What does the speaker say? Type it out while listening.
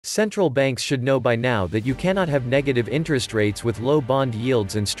Central banks should know by now that you cannot have negative interest rates with low bond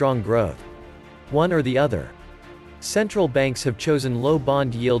yields and strong growth. One or the other. Central banks have chosen low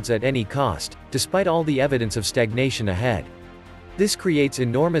bond yields at any cost, despite all the evidence of stagnation ahead. This creates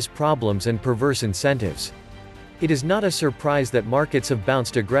enormous problems and perverse incentives. It is not a surprise that markets have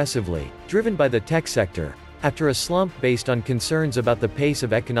bounced aggressively, driven by the tech sector, after a slump based on concerns about the pace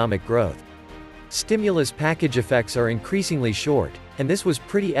of economic growth. Stimulus package effects are increasingly short, and this was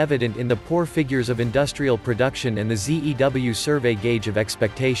pretty evident in the poor figures of industrial production and the ZEW survey gauge of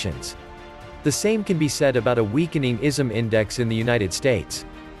expectations. The same can be said about a weakening ISM index in the United States.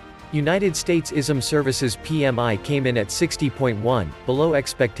 United States ISM Services PMI came in at 60.1, below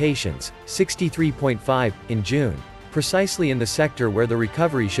expectations, 63.5, in June, precisely in the sector where the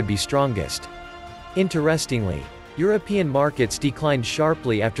recovery should be strongest. Interestingly, European markets declined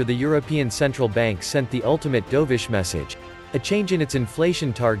sharply after the European Central Bank sent the ultimate dovish message, a change in its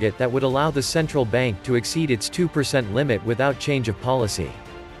inflation target that would allow the central bank to exceed its 2% limit without change of policy.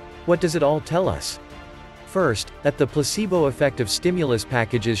 What does it all tell us? First, that the placebo effect of stimulus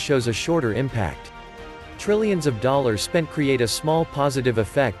packages shows a shorter impact. Trillions of dollars spent create a small positive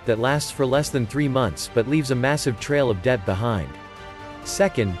effect that lasts for less than 3 months but leaves a massive trail of debt behind.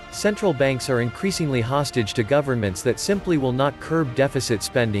 Second, central banks are increasingly hostage to governments that simply will not curb deficit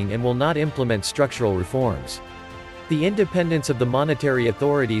spending and will not implement structural reforms. The independence of the monetary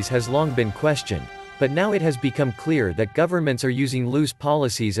authorities has long been questioned, but now it has become clear that governments are using loose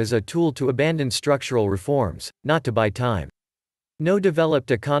policies as a tool to abandon structural reforms, not to buy time. No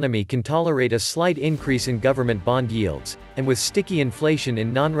developed economy can tolerate a slight increase in government bond yields, and with sticky inflation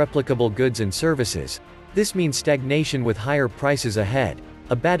in non-replicable goods and services, this means stagnation with higher prices ahead,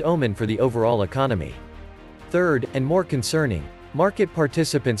 a bad omen for the overall economy. Third, and more concerning, market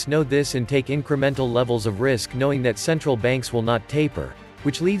participants know this and take incremental levels of risk knowing that central banks will not taper,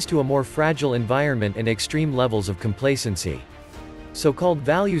 which leads to a more fragile environment and extreme levels of complacency. So-called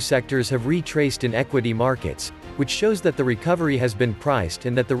value sectors have retraced in equity markets, which shows that the recovery has been priced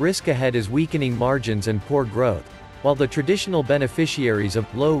and that the risk ahead is weakening margins and poor growth, while the traditional beneficiaries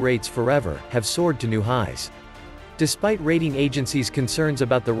of low rates forever have soared to new highs. Despite rating agencies' concerns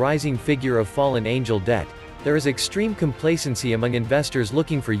about the rising figure of fallen angel debt, there is extreme complacency among investors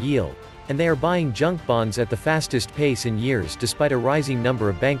looking for yield, and they are buying junk bonds at the fastest pace in years despite a rising number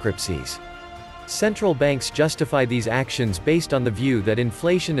of bankruptcies. Central banks justify these actions based on the view that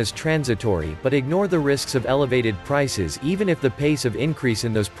inflation is transitory but ignore the risks of elevated prices even if the pace of increase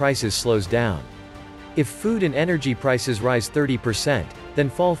in those prices slows down. If food and energy prices rise 30%, then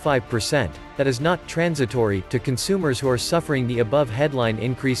fall 5%, that is not transitory to consumers who are suffering the above headline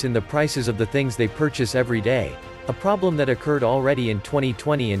increase in the prices of the things they purchase every day, a problem that occurred already in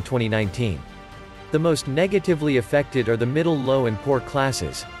 2020 and 2019. The most negatively affected are the middle, low and poor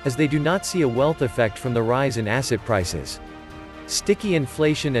classes, as they do not see a wealth effect from the rise in asset prices. Sticky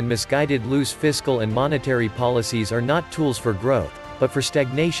inflation and misguided loose fiscal and monetary policies are not tools for growth, but for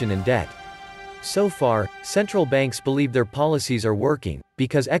stagnation and debt. So far, central banks believe their policies are working,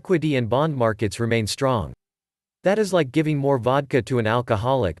 because equity and bond markets remain strong. That is like giving more vodka to an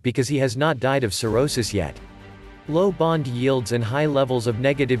alcoholic because he has not died of cirrhosis yet. Low bond yields and high levels of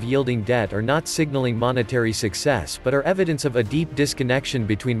negative yielding debt are not signaling monetary success but are evidence of a deep disconnection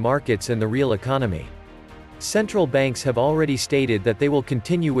between markets and the real economy. Central banks have already stated that they will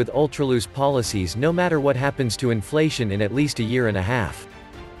continue with ultra-loose policies no matter what happens to inflation in at least a year and a half.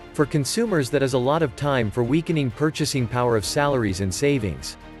 For consumers, that is a lot of time for weakening purchasing power of salaries and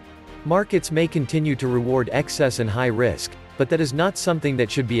savings. Markets may continue to reward excess and high risk, but that is not something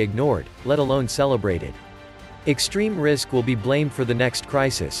that should be ignored, let alone celebrated. Extreme risk will be blamed for the next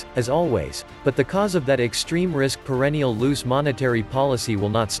crisis, as always, but the cause of that extreme risk, perennial loose monetary policy, will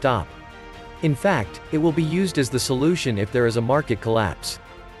not stop. In fact, it will be used as the solution if there is a market collapse.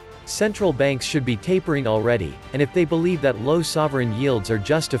 Central banks should be tapering already, and if they believe that low sovereign yields are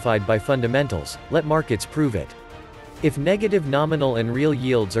justified by fundamentals, let markets prove it. If negative nominal and real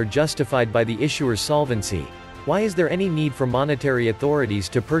yields are justified by the issuer's solvency, why is there any need for monetary authorities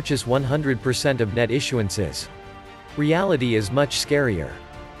to purchase 100% of net issuances? Reality is much scarier.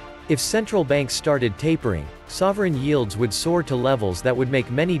 If central banks started tapering, sovereign yields would soar to levels that would make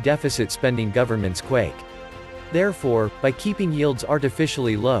many deficit-spending governments quake. Therefore, by keeping yields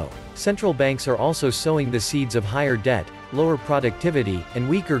artificially low, central banks are also sowing the seeds of higher debt, lower productivity, and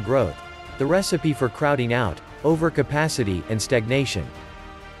weaker growth, the recipe for crowding out, overcapacity, and stagnation.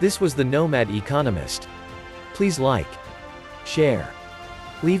 This was the Nomad Economist. Please like, share,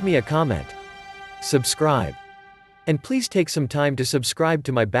 leave me a comment, subscribe. And please take some time to subscribe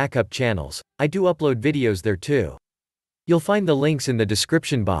to my backup channels, I do upload videos there too. You'll find the links in the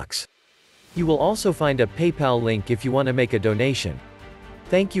description box. You will also find a PayPal link if you want to make a donation.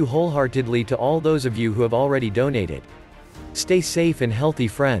 Thank you wholeheartedly to all those of you who have already donated. Stay safe and healthy,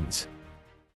 friends.